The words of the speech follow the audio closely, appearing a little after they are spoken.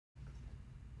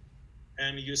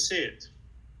and you see it.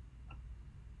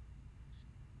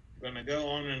 I'm gonna go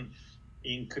on and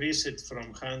increase it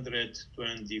from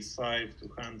 125 to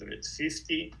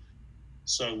 150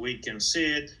 so we can see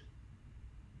it.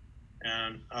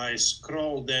 And I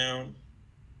scroll down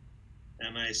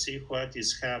and I see what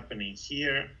is happening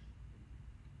here.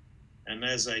 And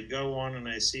as I go on and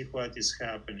I see what is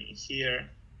happening here,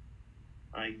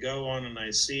 I go on and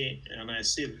I see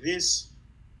this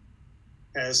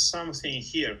has something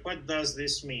here. What does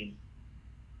this mean?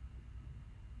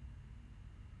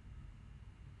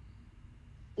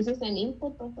 This is an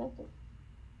input, Professor.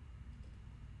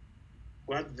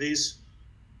 What this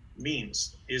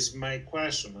means is my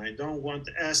question. I don't want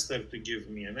Esther to give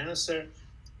me an answer.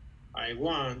 I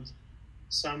want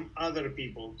some other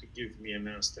people to give me an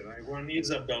answer. I want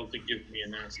Isabel to give me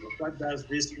an answer. What does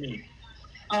this mean?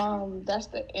 That's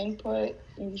the input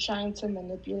you're trying to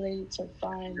manipulate to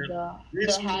find the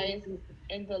highest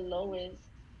and the lowest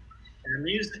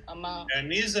amount.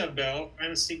 And Isabel,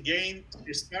 once again,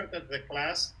 she started the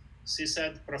class. She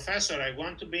said, Professor, I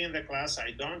want to be in the class.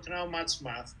 I don't know much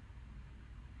math.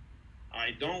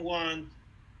 I don't want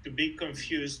to be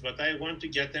confused, but I want to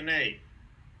get an A.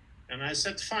 And I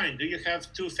said, fine, do you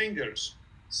have 2 fingers?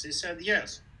 She said,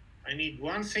 yes. I need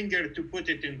 1 finger to put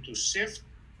it into shift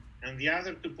and the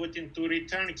other to put into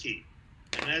return key.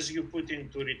 And as you put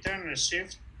into return and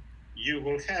shift, you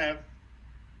will have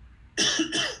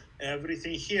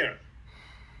everything here.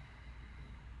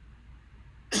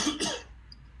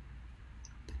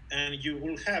 And you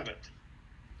will have it.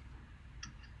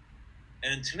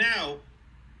 And now,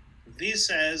 this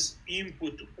says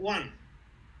input 1.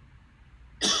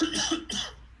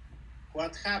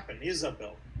 What happened,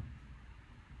 Isabel?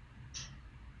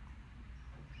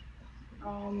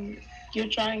 You're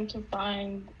trying to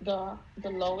find the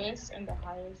lowest and the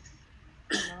highest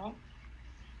amount.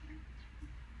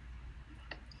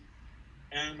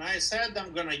 And I said,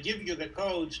 I'm gonna give you the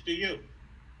code to you.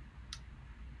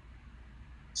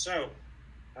 So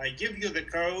I give you the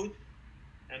code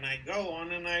and I go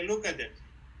on and I look at it.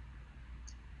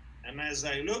 And as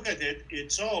I look at it,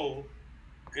 it's all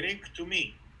Greek to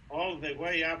me, all the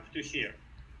way up to here.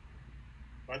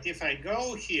 But if I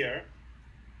go here,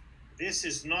 this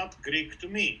is not Greek to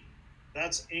me.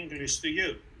 That's English to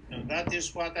you. And that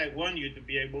is what I want you to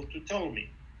be able to tell me.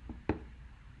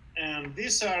 And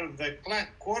these are the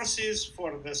courses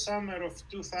for the summer of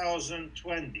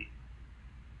 2020.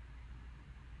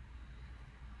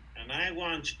 And I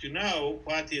want to know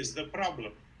what is the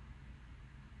problem.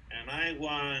 And I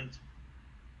want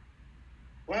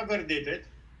whoever did it,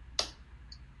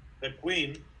 the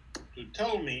queen, to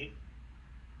tell me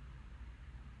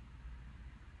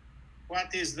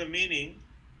what is the meaning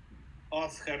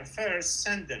of her first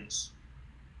sentence.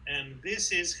 And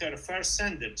this is her first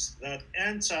sentence that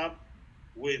ends up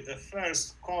with the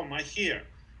first comma here.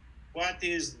 What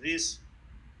is this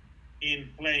in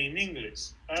plain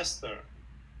English? Esther.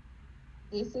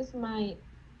 This is my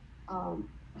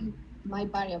my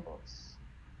variables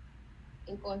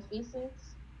in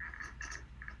coefficients.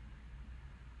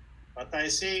 But I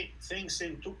see things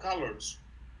in 2 colors.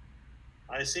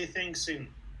 I see things in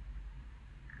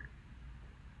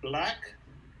black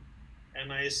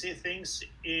and I see things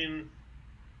in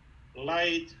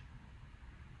light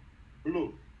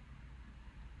blue.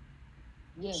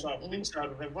 Yes, so these are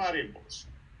the variables.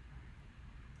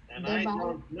 And I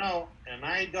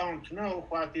don't know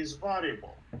what is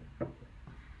variable.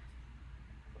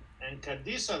 And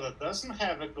Kadisa, that doesn't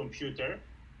have a computer,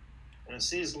 and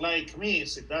she's like me,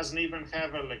 she doesn't even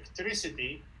have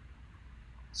electricity,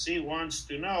 she wants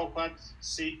to know what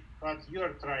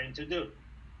you're trying to do.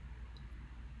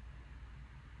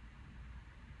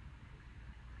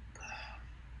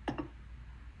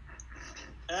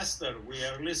 Esther, we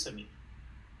are listening.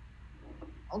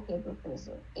 Okay,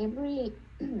 Professor. Every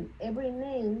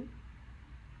name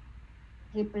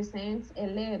represents a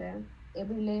letter.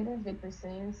 Every letter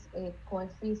represents a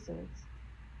coefficient.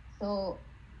 So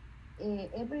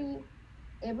every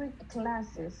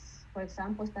classes, for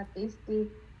example,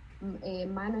 statistics,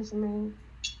 management,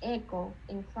 eco,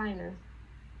 and finance,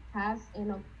 has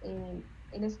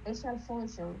a special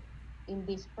function in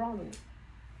this problem.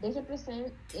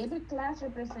 Every class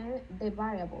represents the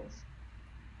variables.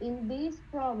 In this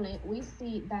problem, we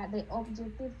see that the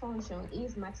objective function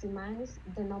is maximize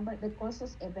the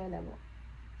courses available.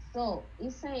 So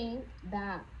it's saying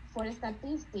that for a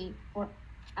statistic, for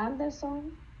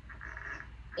Anderson,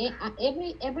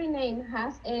 every name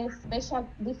has a special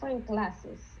different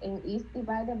classes and is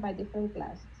divided by different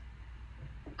classes.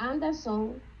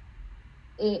 Anderson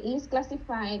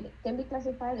can be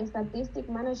classified as statistic,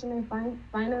 management,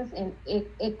 finance, and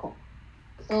eco.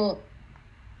 So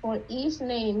for each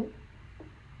name,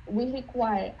 we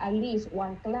require at least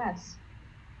one class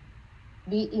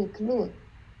be included.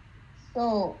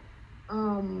 So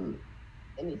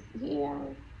let me see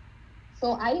here.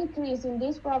 So I increase in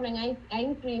this problem, I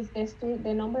increase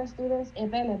the number of students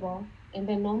available and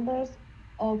the numbers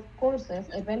of courses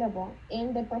available,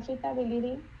 and the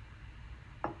profitability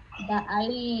that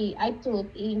I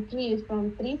took increased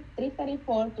from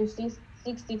 334 to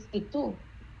 662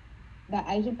 that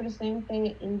I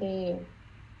represented in the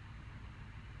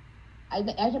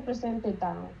I represented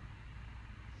down.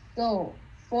 So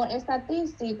for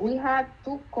statistics, we had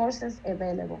two courses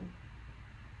available.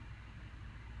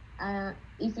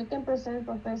 If you can present,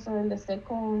 Professor, in the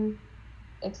second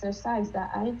exercise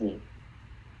that I did.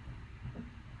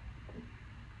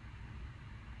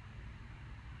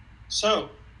 So,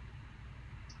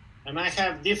 and I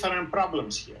have different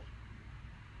problems here.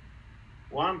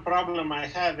 One problem I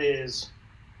have is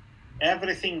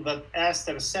everything that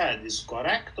Esther said is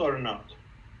correct or not?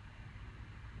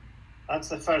 That's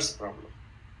the first problem.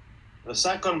 The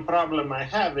second problem I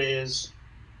have is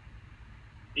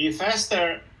if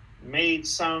Esther made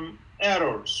some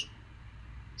errors,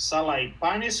 shall I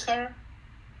punish her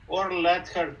or let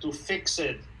her to fix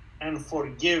it and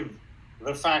forgive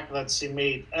the fact that she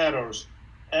made errors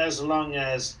as long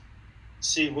as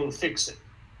she will fix it?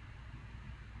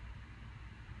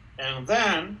 And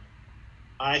then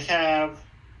I have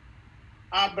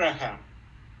Abraham.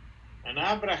 And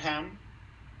Abraham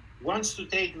wants to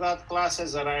take that class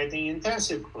as a writing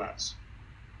intensive class.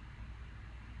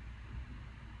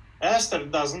 Esther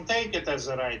doesn't take it as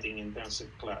a writing intensive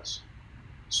class.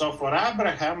 So for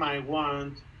Abraham, I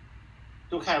want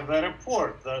to have a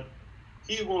report that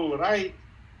he will write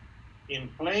in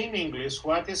plain English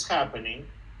what is happening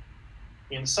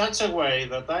in such a way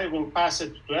that I will pass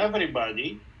it to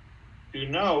everybody to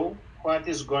know what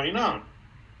is going on.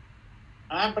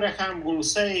 Abraham will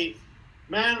say,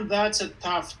 man, that's a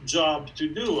tough job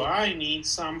to do. I need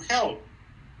some help.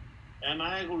 And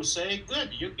I will say, good,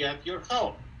 you get your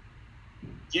help.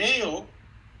 Gail,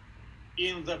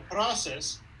 in the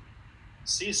process,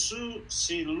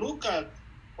 she looked at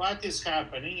what is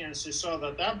happening and she saw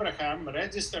that Abraham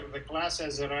registered the class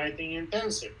as a writing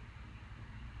intensive.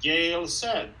 Gail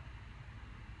said,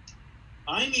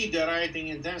 I need a writing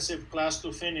intensive class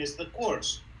to finish the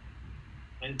course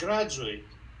and graduate.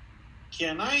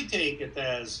 Can I take it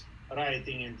as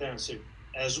writing intensive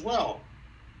as well?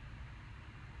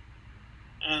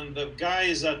 And the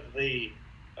guys at the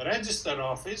register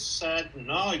office said,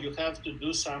 no, you have to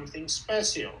do something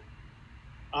special.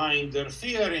 I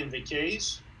interfere in the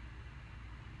case,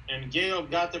 and Gail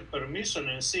got a permission,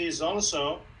 and she is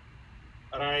also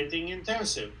writing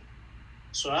intensive.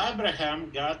 So Abraham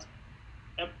got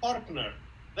a partner.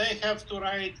 They have to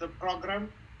write the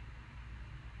program.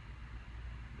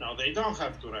 No, they don't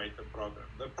have to write the program.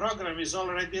 The program is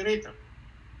already written,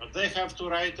 but they have to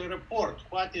write a report.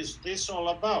 What is this all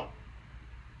about?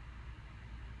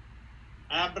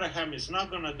 Abraham is not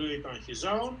going to do it on his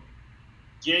own.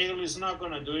 Gail is not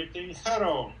going to do it in her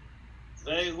own.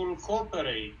 They will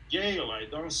cooperate. Gail, I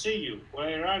don't see you.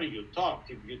 Where are you? Talk.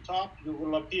 If you talk, you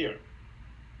will appear.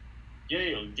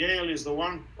 Gail is the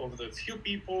one of the few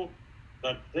people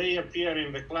that they appear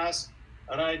in the class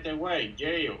right away.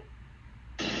 Gail.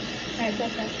 Hi,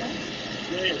 Professor.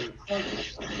 Gail,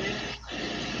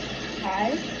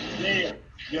 Hi. Gail,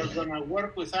 you're going to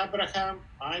work with Abraham.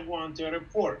 I want a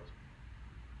report.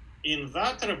 In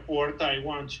that report, I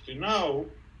want to know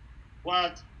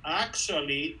what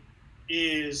actually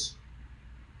is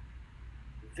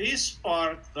this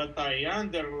part that I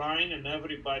underline and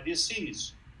everybody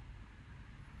sees.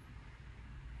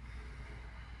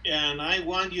 And I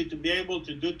want you to be able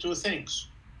to do two things.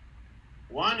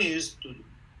 One is to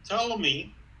tell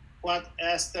me what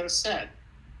Esther said.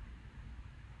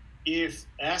 If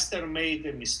Esther made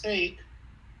a mistake,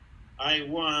 I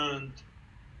want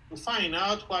to find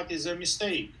out what is a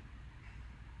mistake.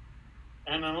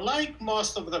 And unlike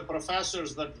most of the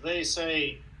professors that they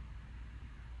say,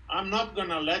 I'm not going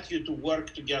to let you to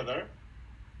work together,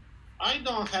 I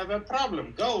don't have a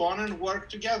problem. Go on and work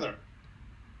together.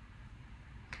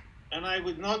 And I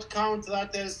would not count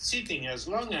that as cheating as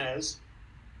long as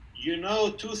you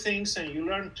know two things and you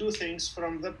learn two things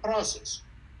from the process.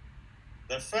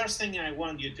 The first thing I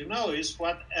want you to know is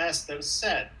what Esther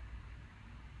said,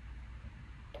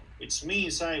 which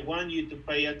means I want you to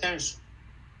pay attention.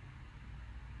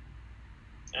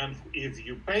 And if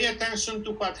you pay attention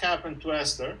to what happened to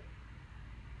Esther,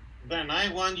 then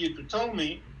I want you to tell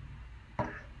me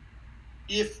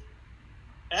if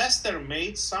Esther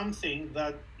made something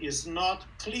that is not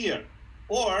clear,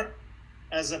 or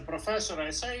as a professor, I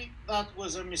say that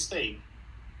was a mistake.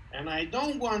 And I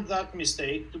don't want that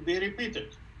mistake to be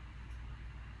repeated.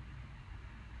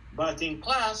 But in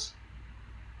class,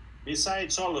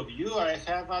 besides all of you, I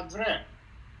have Andre.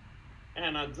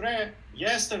 And Andre,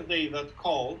 yesterday that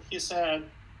called, he said,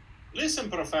 listen,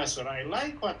 professor, I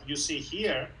like what you see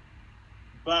here,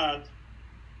 but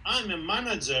I'm a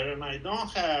manager and I don't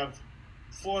have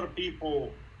 4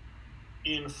 people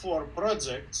in 4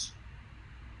 projects.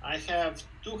 I have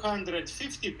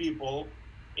 250 people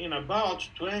in about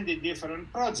 20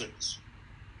 different projects.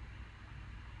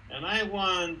 And I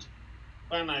want,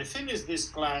 when I finish this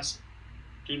class,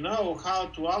 to know how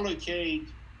to allocate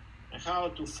and how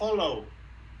to follow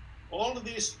all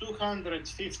these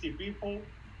 250 people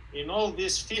in all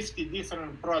these 50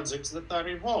 different projects that are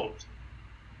involved.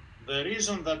 The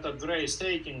reason that Andre is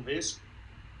taking this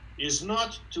is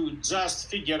not to just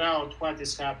figure out what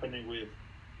is happening with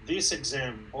this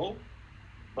example,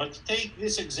 but take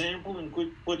this example and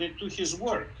put it to his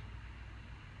work.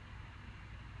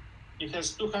 He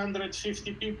has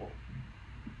 250 people.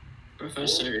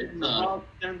 Professor, about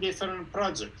 10 different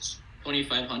projects.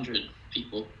 2,500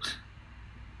 people.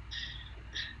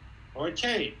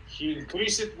 Okay, he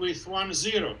increased it with 1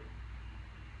 0.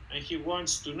 And he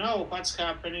wants to know what's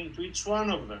happening to each one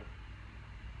of them.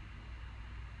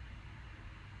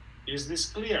 Is this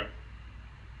clear?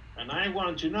 And I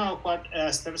want to know what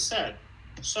Esther said.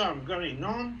 So I'm going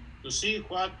on to see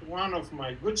what one of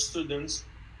my good students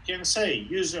can say.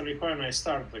 Usually when I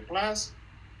start the class,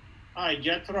 I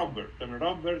get Robert, and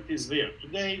Robert is there.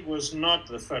 Today was not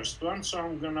the first one, so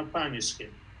I'm gonna punish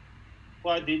him.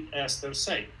 What did Esther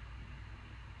say?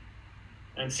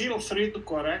 And feel free to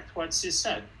correct what she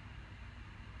said.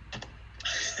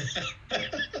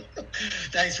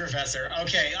 Thanks, Professor.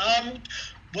 Okay,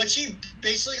 what she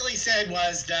basically said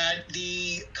was that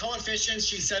the coefficients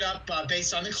she set up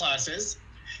based on the classes,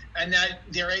 and that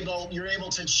you're able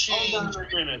to change. Hold on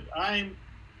a minute.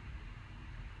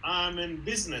 I'm in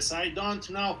business. I don't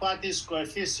know what is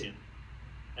coefficient.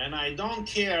 And I don't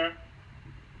care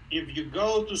if you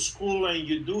go to school and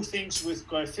you do things with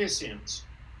coefficients.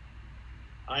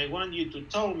 I want you to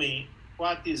tell me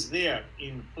what is there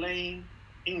in plain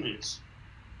English.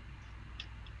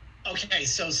 Okay,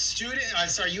 so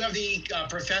you have the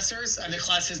professors and the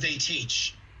classes they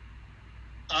teach.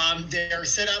 They're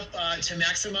set up to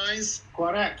maximize.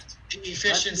 Correct. The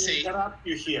efficiency. Let me interrupt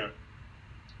you here.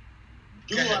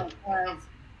 Do I have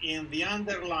in the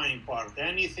underlying part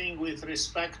anything with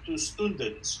respect to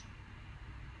students?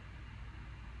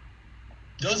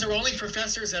 Those are only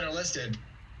professors that are listed.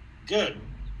 Good.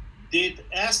 Did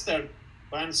Esther,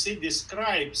 when she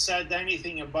described, said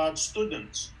anything about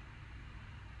students?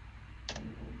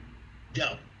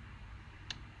 No.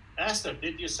 Esther,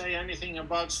 did you say anything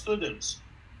about students?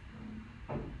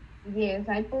 Yes,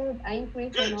 I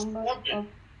increased the number of.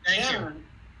 Thank you.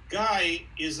 Guy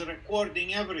is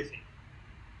recording everything.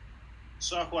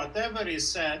 So whatever is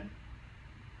said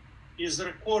is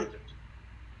recorded.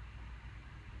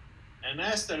 And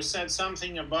Esther said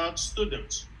something about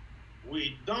students.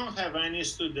 We don't have any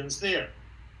students there.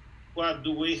 What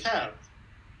do we have?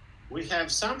 We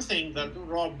have something that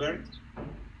Robert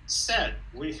said.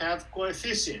 We have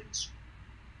coefficients.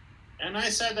 And I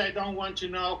said I don't want to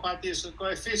know what is a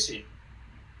coefficient.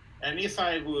 And if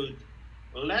I would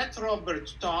let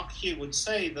Robert talk, he would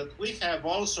say that we have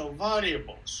also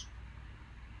variables.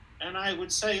 And I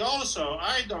would say also,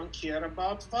 I don't care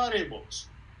about variables.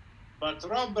 But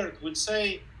Robert would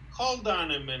say, hold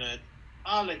on a minute,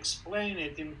 I'll explain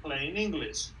it in plain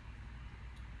English.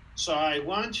 So I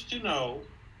want to know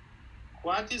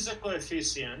what is a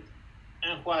coefficient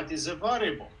and what is a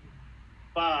variable.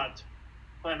 But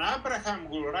when Abraham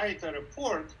will write a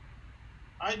report,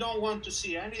 I don't want to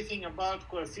see anything about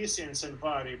coefficients and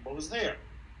variables there.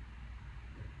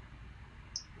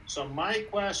 So my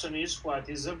question is, what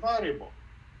is a variable?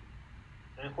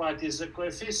 And what is a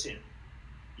coefficient?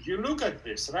 You look at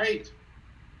this, right?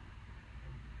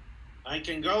 I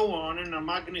can go on and I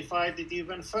magnified it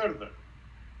even further.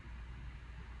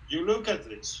 You look at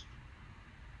this.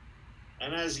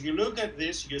 And as you look at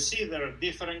this, you see there are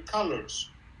different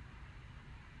colors.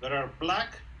 There are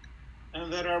black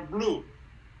and there are blue.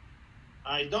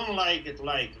 I don't like it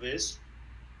like this,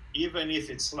 even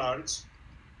if it's large.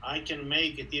 I can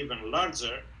make it even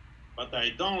larger, but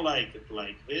I don't like it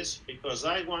like this because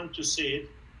I want to see it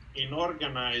in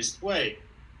organized way.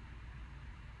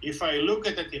 If I look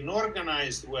at it in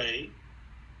organized way,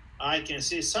 I can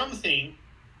see something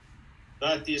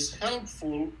that is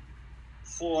helpful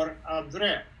for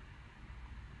address.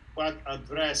 What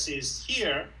address is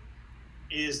here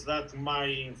is that my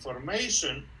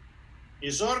information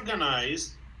is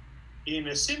organized in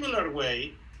a similar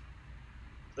way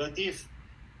that if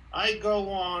I go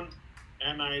on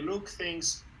and I look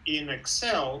things in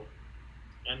Excel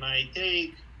and I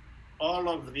take all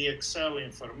of the Excel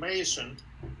information,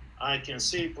 I can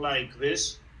see it like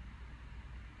this.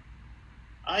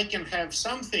 I can have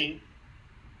something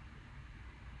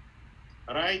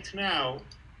right now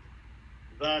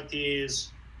that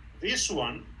is this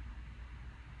one,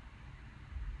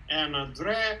 and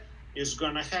Andre is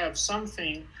going to have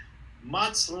something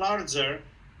much larger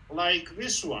like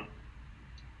this one.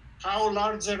 How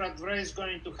larger Andre is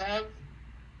going to have?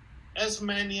 As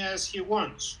many as he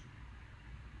wants.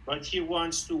 But he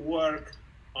wants to work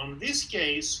on this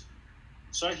case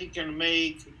so he can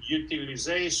make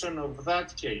utilization of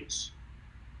that case.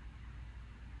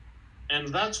 And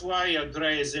that's why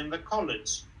Andre is in the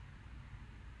college.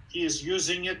 He is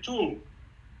using a tool.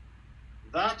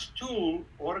 That tool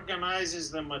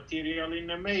organizes the material in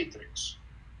a matrix.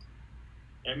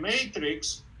 A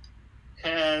matrix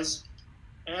has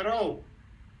a row,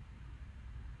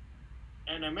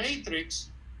 and a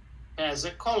matrix has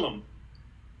a column.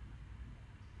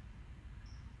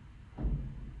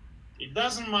 It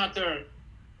doesn't matter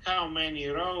how many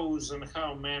rows and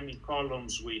how many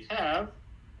columns we have.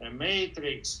 A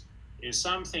matrix is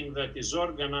something that is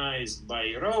organized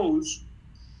by rows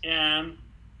and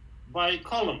by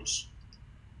columns.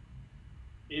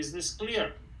 Is this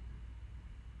clear?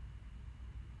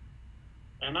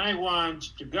 And I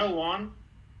want to go on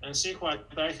and see what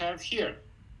I have here.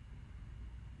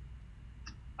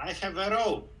 I have a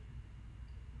row.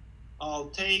 I'll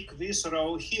take this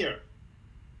row here.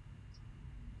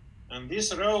 And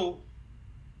this row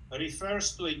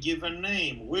refers to a given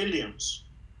name, Williams.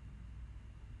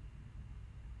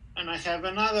 And I have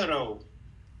another row.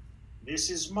 This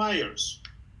is Myers.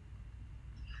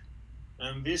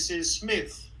 And this is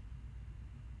Smith.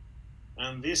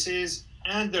 And this is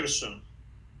Anderson.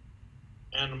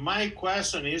 And my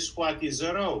question is, what is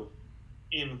a row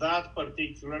in that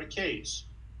particular case?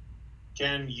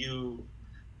 Can you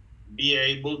be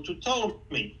able to tell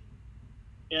me?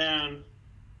 And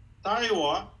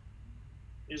Taiwo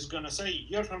is going to say,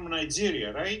 you're from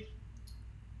Nigeria, right?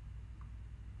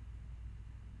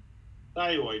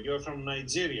 Taiwo, you're from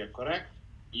Nigeria, correct?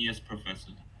 Yes,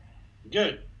 Professor.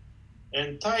 Good.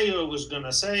 And Taiwo was going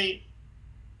to say,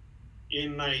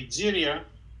 in Nigeria,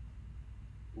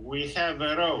 we have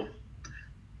a row.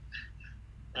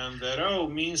 And the row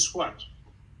means what?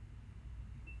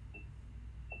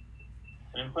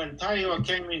 And when Taiwo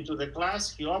came into the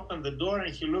class, he opened the door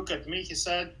and he looked at me. He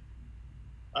said,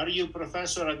 are you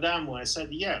Professor Adamu? I said,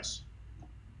 yes.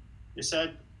 He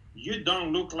said, you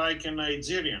don't look like a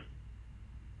Nigerian.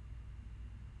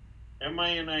 Am I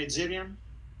a Nigerian?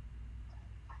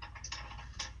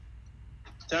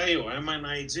 Taiwo, am I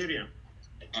Nigerian?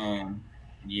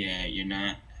 Yeah, you're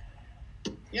not.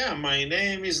 Yeah, my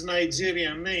name is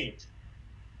Nigerian name.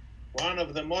 One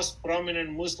of the most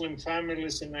prominent Muslim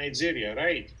families in Nigeria,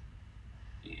 right?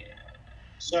 Yeah.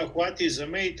 So what is a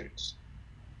matrix?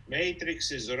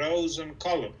 Matrix is rows and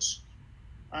columns.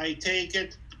 I take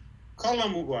it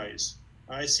column-wise.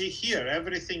 I see here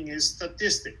everything is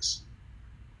statistics.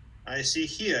 I see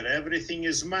here everything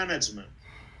is management.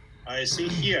 I see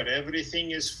here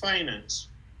everything is finance.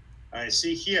 I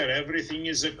see here everything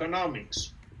is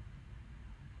economics.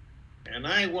 And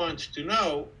I want to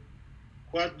know,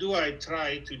 what do I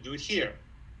try to do here?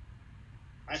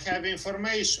 I have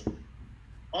information.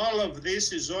 All of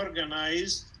this is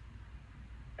organized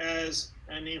as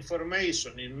an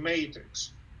information in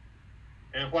matrix.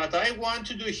 And what I want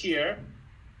to do here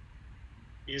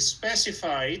is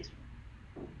specified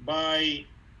by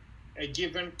a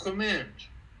given command.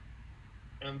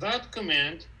 And that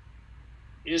command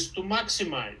is to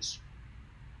maximize.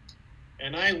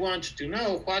 And I want to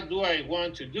know, what do I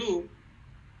want to do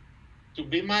to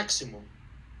be maximum?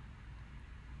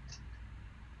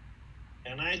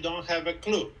 And I don't have a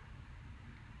clue.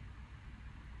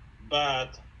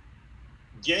 But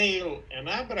Gail and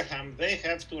Abraham, they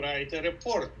have to write a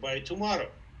report by tomorrow.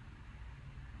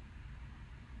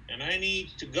 And I need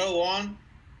to go on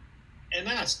and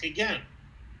ask again,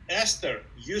 Esther,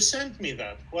 you sent me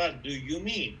that. What do you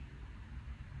mean?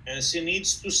 And she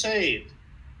needs to say it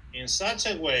in such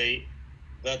a way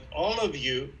that all of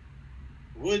you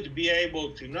would be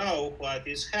able to know what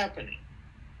is happening.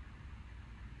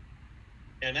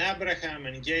 And Abraham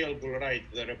and Gail will write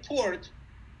the report,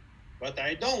 but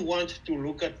I don't want to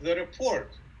look at the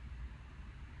report.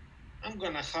 I'm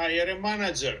going to hire a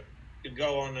manager to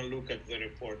go on and look at the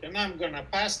report. And I'm going to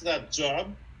pass that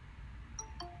job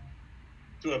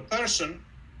to a person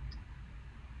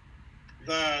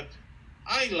that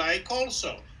I like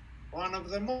also, one of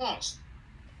the most.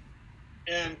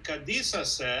 And Kadisa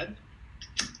said,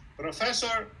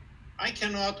 Professor, I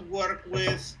cannot work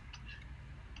with,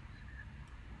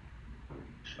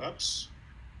 oops.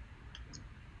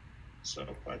 So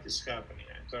what is happening?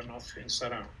 I turn off things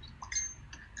around.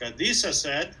 Kadisa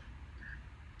said,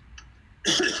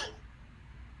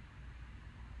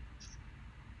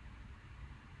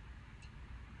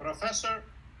 Professor,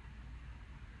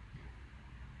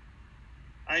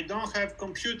 I don't have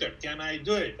computer. Can I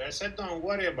do it? I said, don't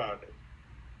worry about it.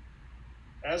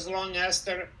 As long as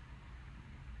Esther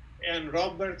and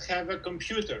Robert have a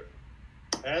computer,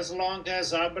 as long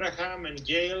as Abraham and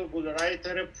Gail would write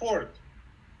a report.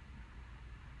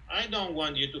 I don't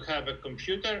want you to have a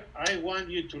computer. I want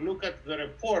you to look at the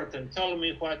report and tell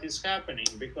me what is happening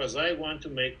because I want to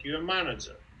make you a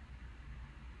manager.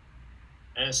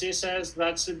 And she says,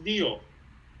 that's a deal.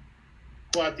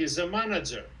 What is a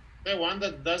manager? The one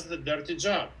that does the dirty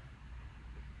job.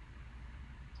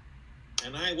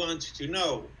 And I want to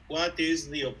know what is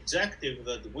the objective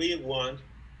that we want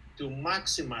to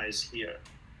maximize here.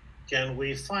 Can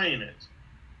we find it?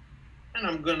 And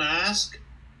I'm gonna ask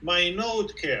my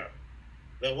note care,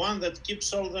 the one that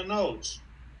keeps all the notes.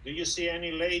 Do you see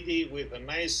any lady with a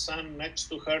nice son next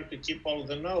to her to keep all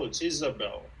the notes?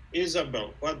 Isabel,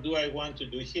 what do I want to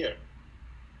do here?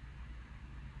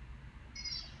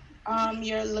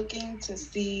 You're looking to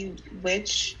see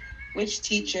which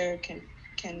teacher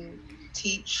can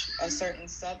teach a certain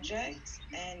subject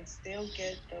and still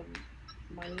get the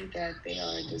money that they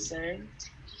are deserved.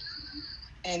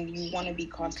 And you want to be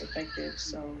cost effective,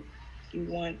 so you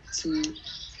want to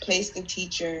place the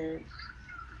teacher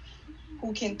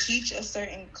who can teach a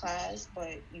certain class,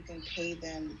 but you can pay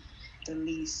them the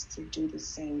least to do the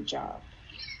same job.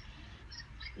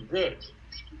 Good.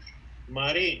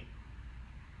 Marie,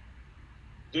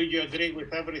 do you agree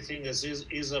with everything as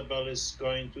Isabel is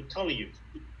going to tell you?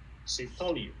 She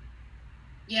told you.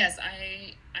 Yes,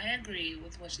 I agree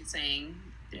with what she's saying.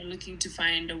 They're looking to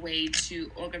find a way to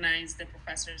organize the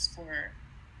professors for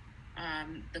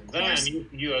the course. Then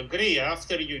you agree,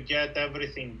 after you get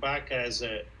everything back as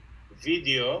a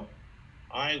video,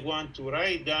 I want to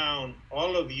write down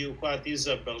all of you what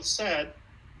Isabel said,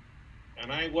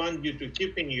 and I want you to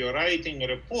keep in your writing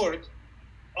report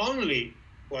only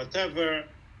whatever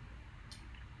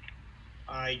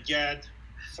I get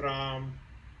from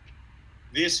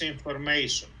this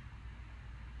information.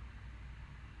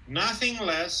 Nothing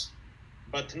less,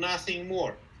 but nothing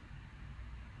more.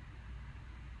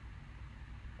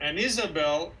 And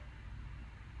Isabel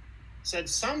said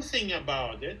something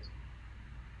about it,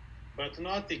 but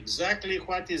not exactly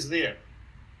what is there.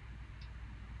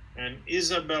 And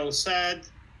Isabel said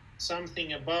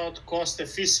something about cost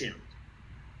efficient.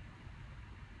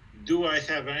 Do I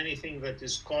have anything that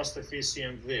is cost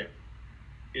efficient there?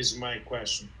 Is my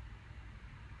question.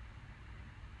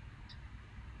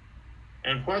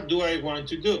 And what do I want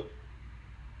to do?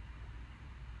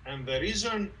 And the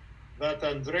reason that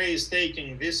Andre is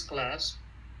taking this class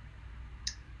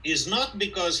is not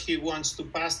because he wants to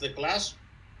pass the class,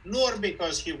 nor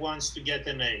because he wants to get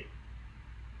an A.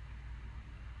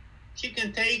 He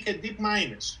can take a deep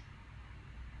minus.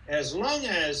 As long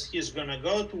as he's gonna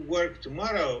go to work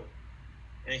tomorrow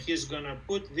and he's gonna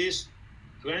put these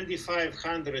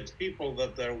 2,500 people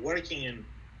that are working in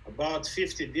about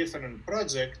 50 different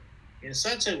projects in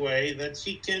such a way that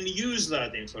he can use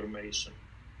that information.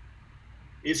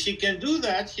 If he can do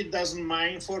that, he doesn't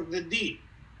mind for the D.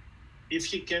 If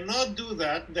he cannot do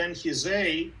that, then his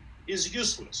A is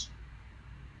useless.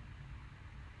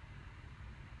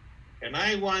 And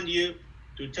I want you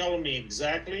to tell me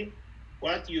exactly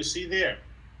what you see there.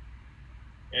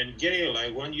 And Gail, I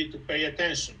want you to pay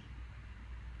attention.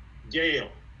 Gail,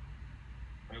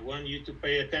 I want you to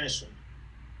pay attention.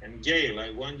 And Gail,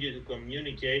 I want you to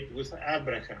communicate with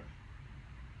Abraham.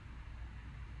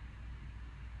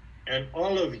 And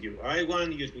all of you, I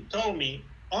want you to tell me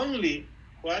only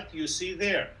what you see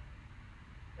there.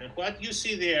 And what you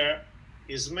see there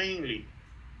is mainly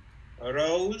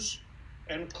rows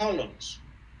and columns.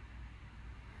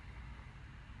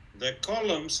 The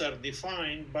columns are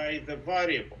defined by the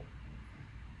variable.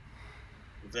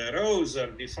 The rows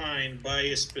are defined by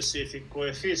a specific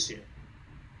coefficient.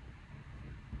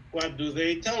 What do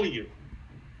they tell you?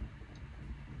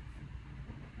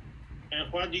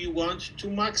 And what do you want to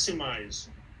maximize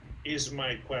is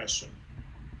my question.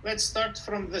 Let's start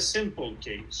from the simple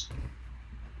case.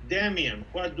 Damien,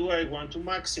 what do I want to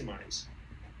maximize?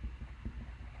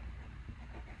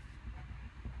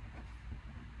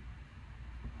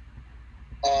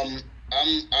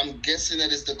 I'm guessing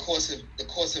that it's the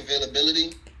course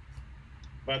availability.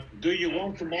 But do you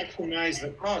want to maximize the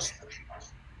cost?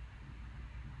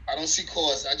 I don't see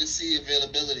cost. I just see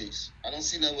availabilities. I don't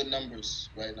see none with numbers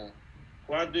right now.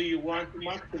 What do you want to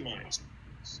maximize?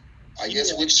 I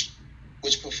guess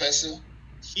which professor?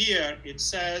 Here it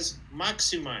says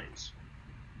maximize.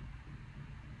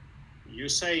 You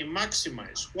say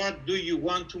maximize. What do you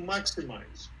want to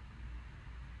maximize?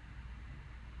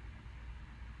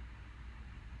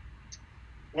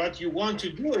 What you want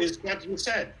to do is what you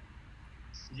said.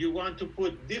 You want to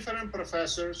put different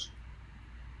professors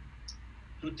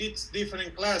to teach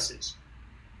different classes.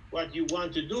 What you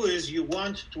want to do is you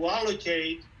want to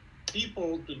allocate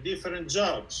people to different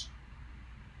jobs.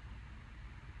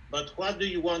 But what do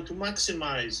you want to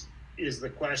maximize is the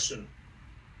question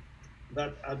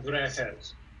that Andrea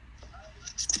has.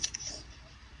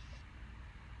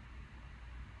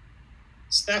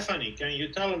 Stephanie, can you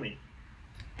tell me?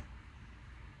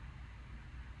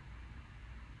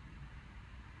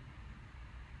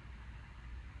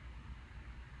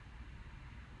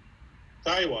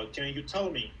 Taiwa, can you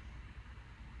tell me?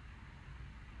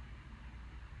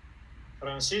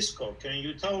 Francisco, can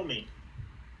you tell me?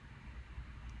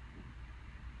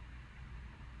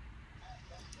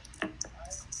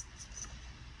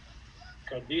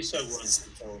 Kadisa wants to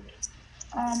tell me.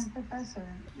 Professor,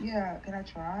 yeah, can I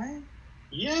try?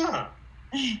 Yeah.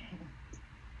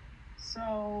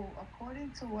 So,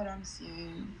 according to what I'm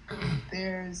seeing,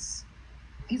 these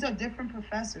are different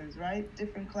professors, right?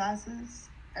 Different classes,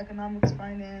 economics,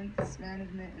 finance,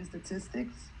 management, and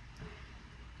statistics.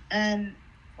 And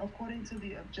according to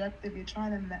the objective, you're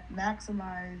trying to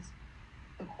maximize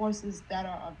the courses that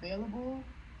are available,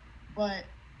 but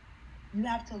you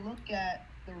have to look at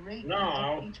the rate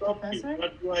of each professor.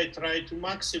 What do I try to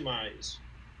maximize?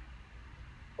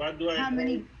 What do I try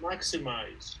to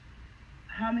maximize?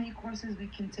 How many courses we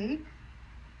can take?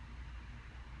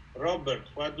 Robert,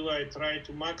 what do I try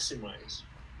to maximize?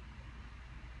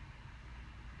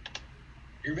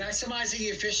 You're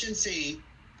maximizing efficiency.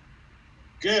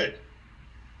 Good.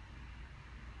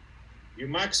 You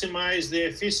maximize the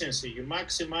efficiency. You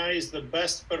maximize the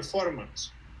best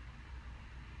performance.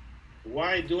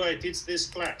 Why do I teach this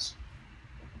class?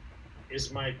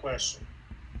 Is my question.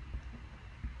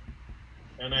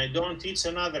 And I don't teach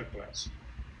another class.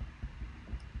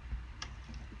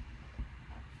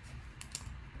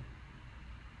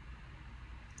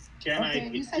 Can I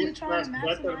teach this class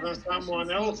better than someone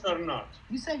else or not?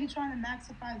 You said you're trying to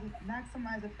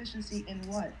maximize efficiency in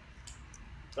what?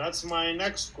 That's my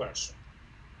next question.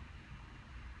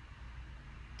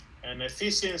 And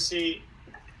efficiency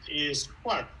is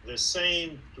what? The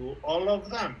same to all of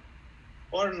them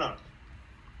or not?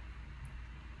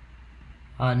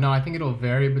 No, I think it'll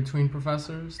vary between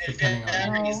professors depending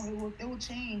on. No, it will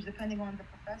change depending on the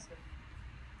professor.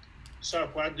 So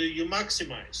what do you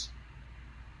maximize?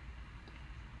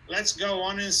 Let's go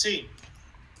on and see.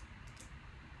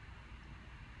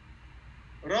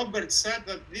 Robert said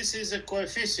that this is a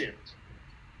coefficient.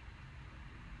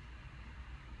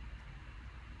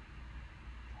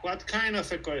 What kind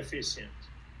of a coefficient?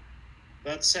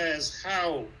 That says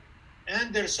how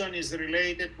Anderson is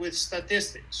related with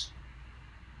statistics.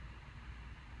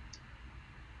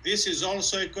 This is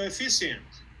also a coefficient.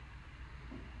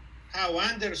 How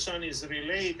Anderson is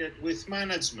related with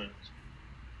management.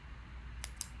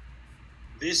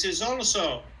 This is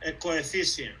also a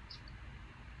coefficient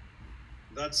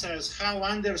that says how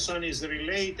Anderson is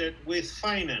related with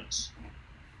finance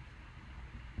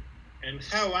and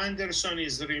how Anderson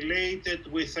is related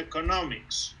with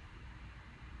economics.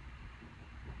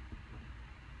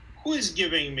 Who is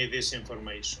giving me this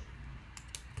information?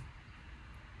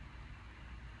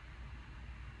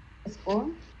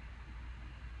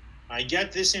 I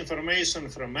get this information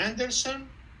from Anderson,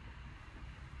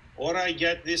 or I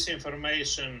get this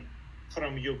information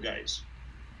from you guys.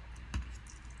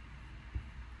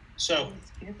 So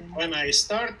when I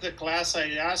start the class,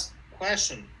 I ask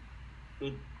question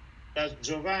to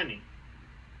Giovanni.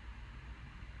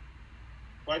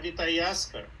 What did I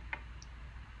ask her?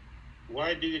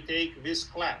 Why do you take this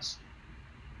class?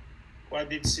 What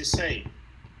did she say?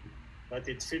 That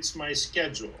it fits my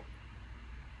schedule.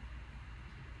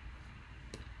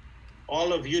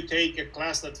 All of you take a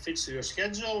class that fits your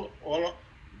schedule, or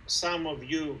some of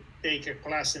you take a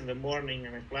class in the morning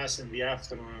and a class in the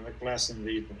afternoon and a class in the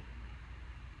evening.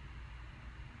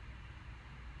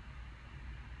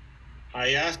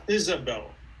 I asked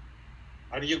Isabel,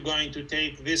 are you going to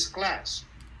take this class?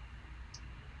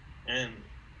 And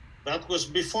that was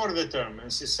before the term.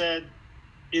 And she said,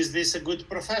 is this a good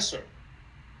professor?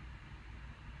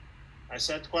 I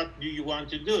said, what do you want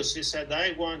to do? She said,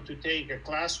 I want to take a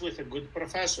class with a good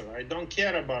professor. I don't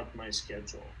care about my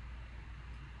schedule.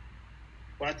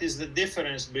 What is the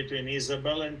difference between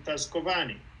Isabel and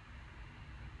Tascovani?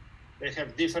 They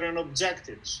have different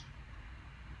objectives.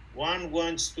 One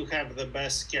wants to have the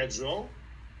best schedule.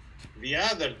 The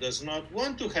other does not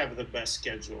want to have the best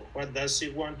schedule. What does he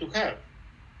want to have?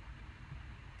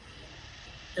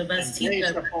 The best And based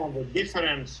teacher. upon the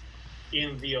difference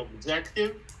in the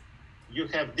objective, you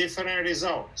have different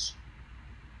results.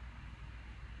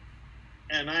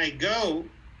 And I go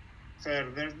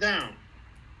further down.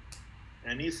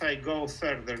 And if I go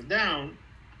further down,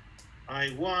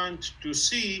 I want to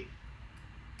see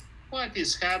what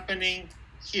is happening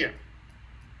here.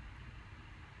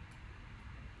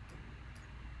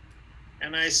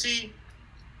 And I see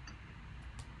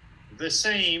the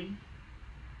same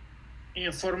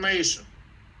information.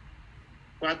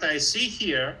 What I see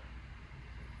here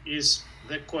is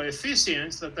the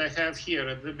coefficients that I have here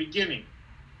at the beginning.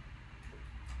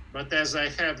 But as I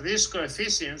have these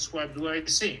coefficients, what do I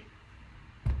see?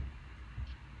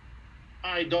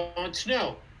 I don't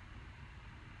know.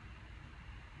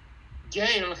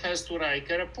 Gail has to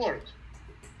write a report.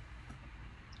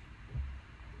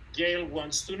 Gail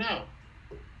wants to know.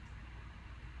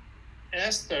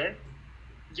 Esther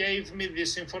gave me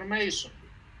this information.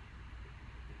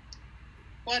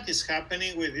 What is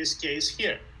happening with this case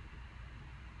here?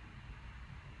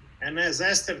 And as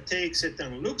Esther takes it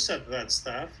and looks at that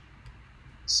stuff,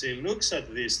 she looks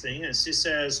at this thing and she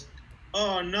says,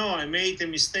 oh no, I made a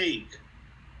mistake.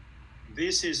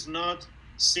 This is not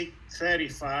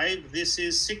 35, this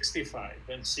is 65.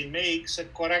 And she makes a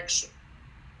correction.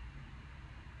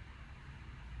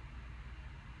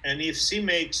 And if she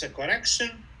makes a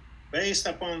correction, based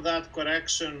upon that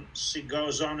correction, she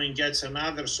goes on and gets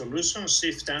another solution,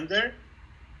 shift enter,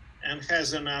 and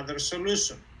has another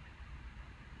solution.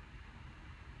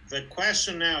 The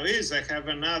question now is, I have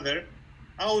another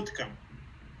outcome.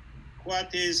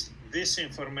 What is this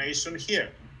information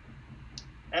here?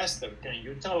 Esther, can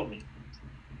you tell me?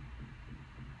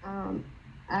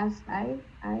 As I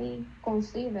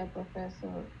consider,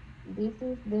 Professor, this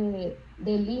is the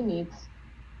limits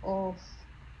of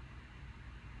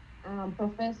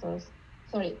professors.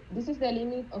 Sorry, this is the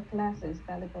limit of classes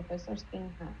that the professors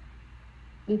can have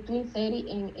between 30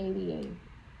 and 88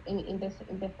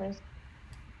 in the first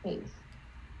case.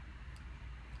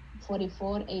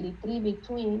 44, 83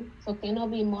 between, so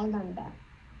cannot be more than that.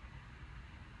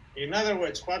 In other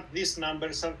words, what these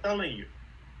numbers are telling you?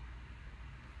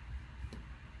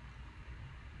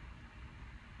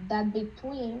 That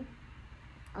between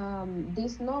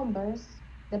these numbers,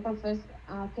 the professor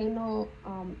cannot,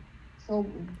 so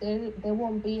there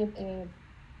won't be a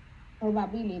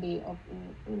probability of,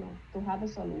 to have a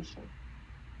solution.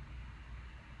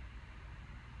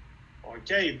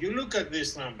 Okay, if you look at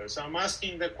these numbers, I'm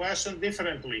asking the question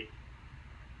differently.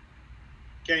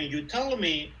 Can you tell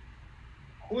me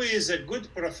who is a good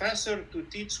professor to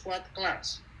teach what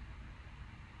class?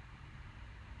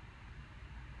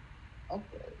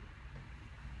 Okay.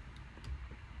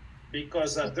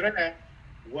 Because Andre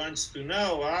wants to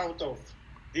know, out of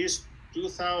these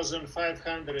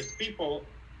 2,500 people,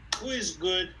 who is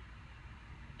good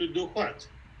to do what?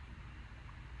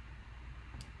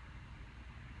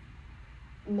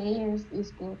 Mayors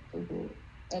is good to do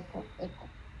echo.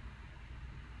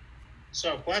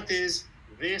 So what is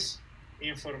this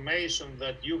information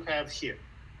that you have here?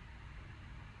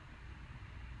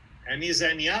 And is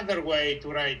any other way to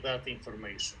write that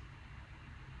information?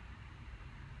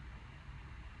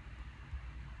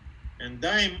 And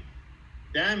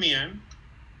Damian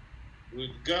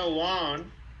would go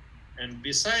on, and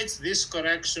besides this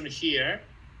correction here,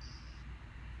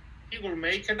 he will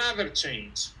make another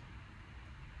change.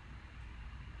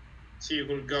 So you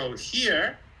will go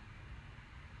here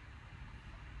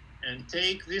and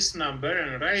take this number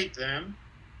and write them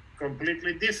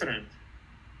completely different.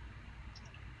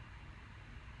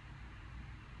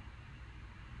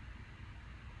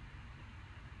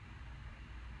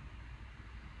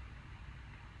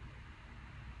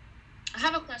 I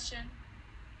have a question.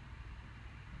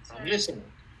 I'm Sorry.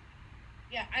 listening.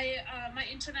 Yeah, my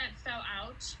internet fell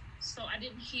out, so I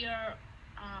didn't hear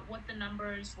what the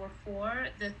numbers were for,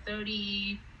 the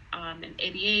 30 and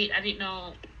 88. I didn't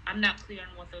know. I'm not clear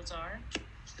on what those are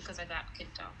because I got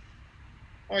kicked off.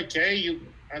 Okay, you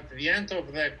at the end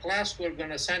of the class, we're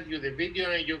gonna send you the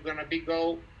video, and you're gonna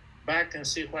go back and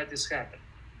see what is happening.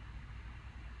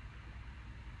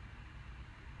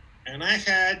 And I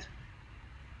had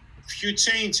few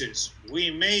changes.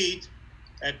 We made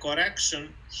a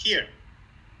correction here.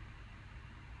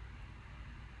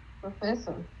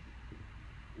 Professor.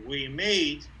 We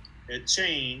made a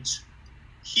change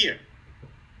here.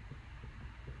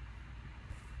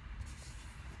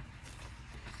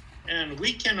 And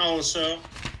we can also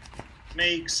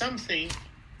make something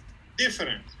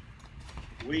different.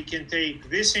 We can take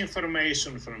this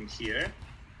information from here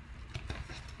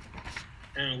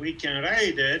and we can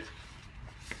write it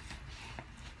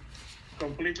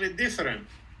completely different.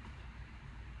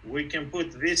 We can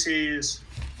put this is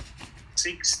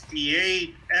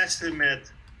 68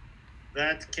 estimate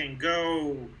that can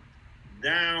go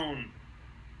down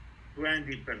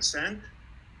 20%,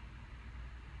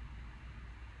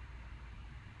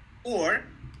 or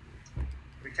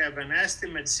we have an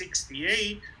estimate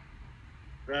 68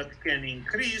 that can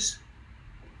increase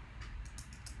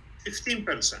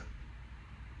 15%.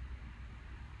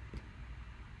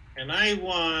 And I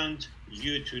want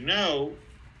you to know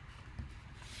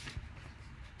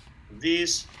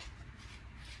these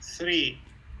three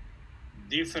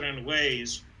different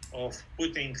ways of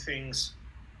putting things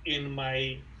in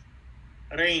my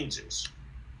ranges.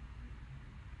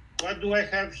 What do I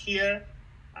have here?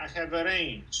 I have a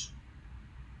range.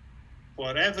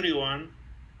 For everyone,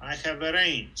 I have a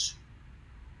range.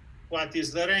 What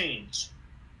is the range?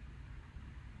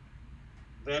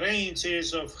 The range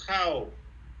is of how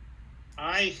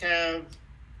I have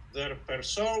their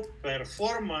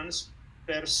performance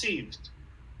perceived.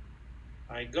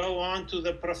 I go on to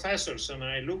the professors and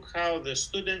I look how the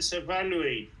students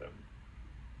evaluate them.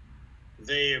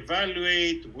 They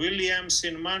evaluate Williams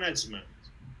in management,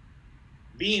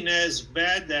 being as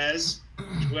bad as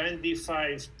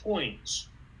 25 points,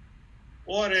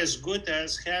 or as good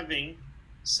as having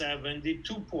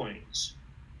 72 points.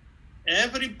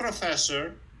 Every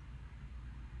professor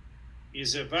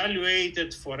is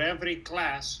evaluated for every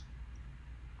class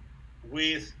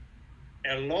with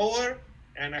a lower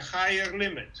and a higher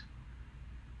limit.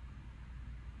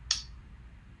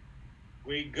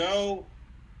 We go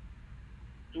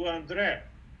to Andre.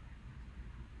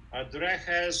 Andre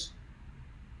has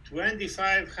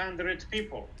 2,500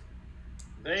 people.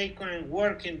 They can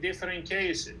work in different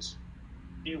cases.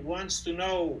 He wants to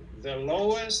know the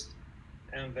lowest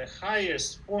and the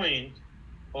highest point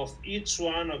of each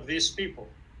one of these people.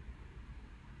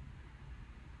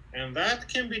 And that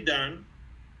can be done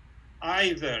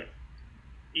either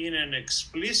in an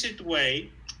explicit way.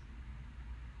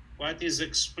 What is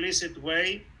explicit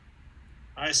way?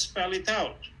 I spell it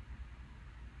out.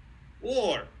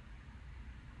 Or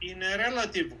in a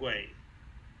relative way.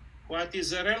 What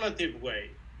is a relative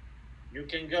way? You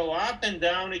can go up and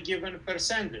down a given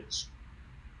percentage.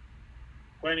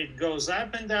 When it goes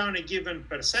up and down a given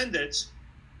percentage,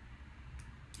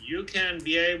 you can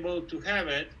be able to have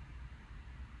it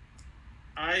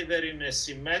either in a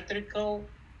symmetrical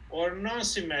or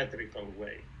non-symmetrical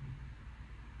way.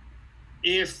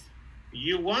 If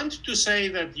you want to say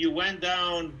that you went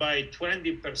down by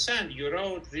 20%, you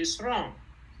wrote this wrong.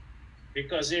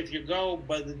 Because if you go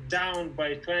down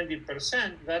by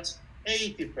 20%, that's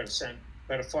 80%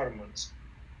 performance.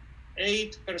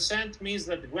 8% means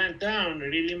that it went down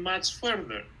really much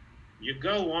further. You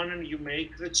go on and you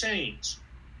make the change.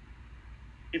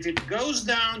 If it goes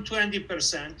down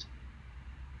 20%,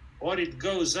 or it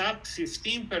goes up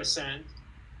 15%,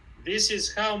 this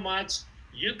is how much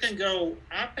you can go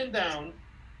up and down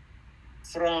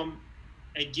from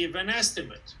a given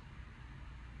estimate.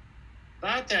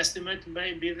 That estimate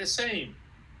may be the same,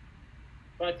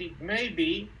 but it may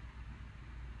be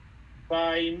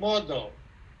by model.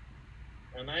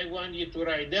 And I want you to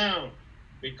write down,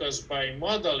 because by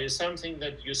model is something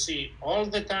that you see all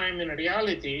the time in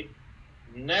reality,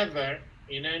 never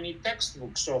in any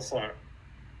textbook so far.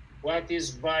 What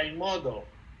is by model?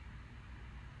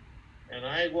 And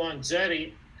I want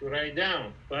Jerry to write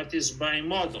down what is by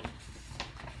model.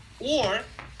 Or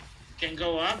can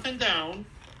go up and down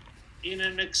in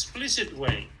an explicit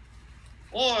way,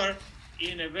 or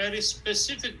in a very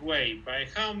specific way, by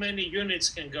how many units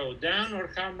can go down or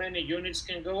how many units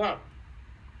can go up.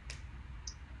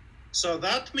 So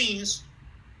that means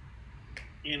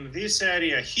in this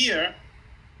area here,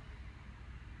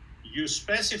 you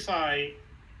specify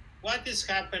what is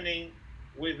happening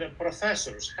with the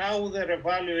professors, how they're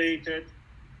evaluated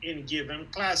in given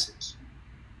classes.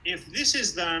 If this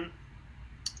is done,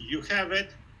 you have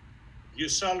it, you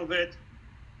solve it,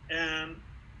 and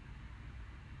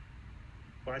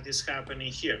what is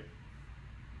happening here?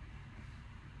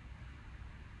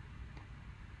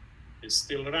 It's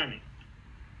still running.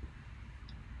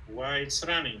 Why it's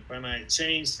running? When I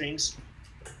change things,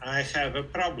 I have a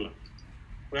problem.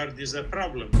 Where is the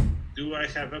problem? Do I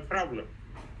have a problem?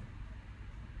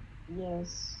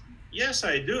 Yes. Yes,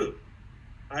 I do.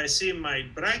 I see my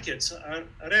brackets are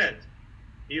red.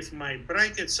 If my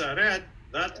brackets are red,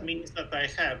 that means that I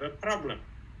have a problem.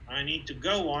 I need to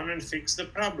go on and fix the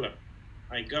problem.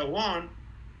 I go on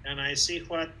and I see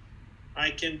what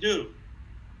I can do.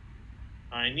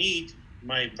 I need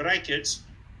my brackets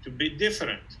to be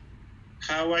different.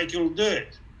 How I will do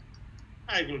it?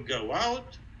 I will go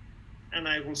out and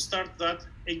I will start that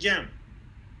again.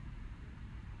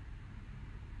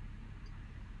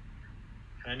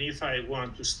 And if I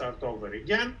want to start over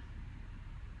again,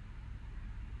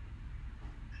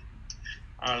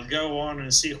 I'll go on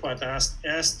and see what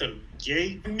Esther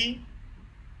gave me.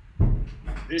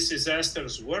 This is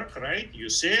Esther's work, right? You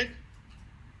see it?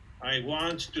 I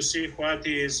want to see what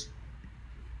is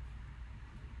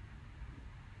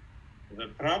the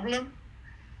problem.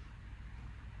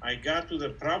 I got to the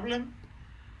problem.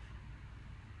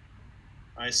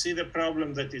 I see the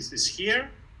problem that is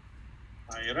here.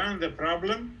 I run the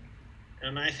problem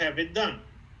and I have it done.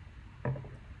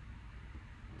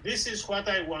 This is what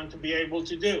I want to be able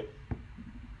to do.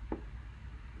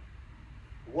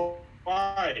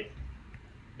 Why?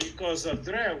 Because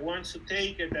Andrea wants to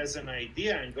take it as an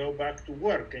idea and go back to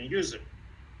work and use it.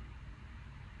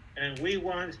 And we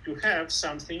want to have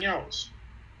something else.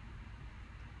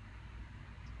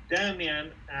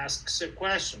 Damian asks a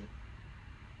question.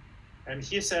 And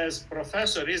he says,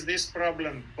 Professor, is this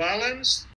problem balanced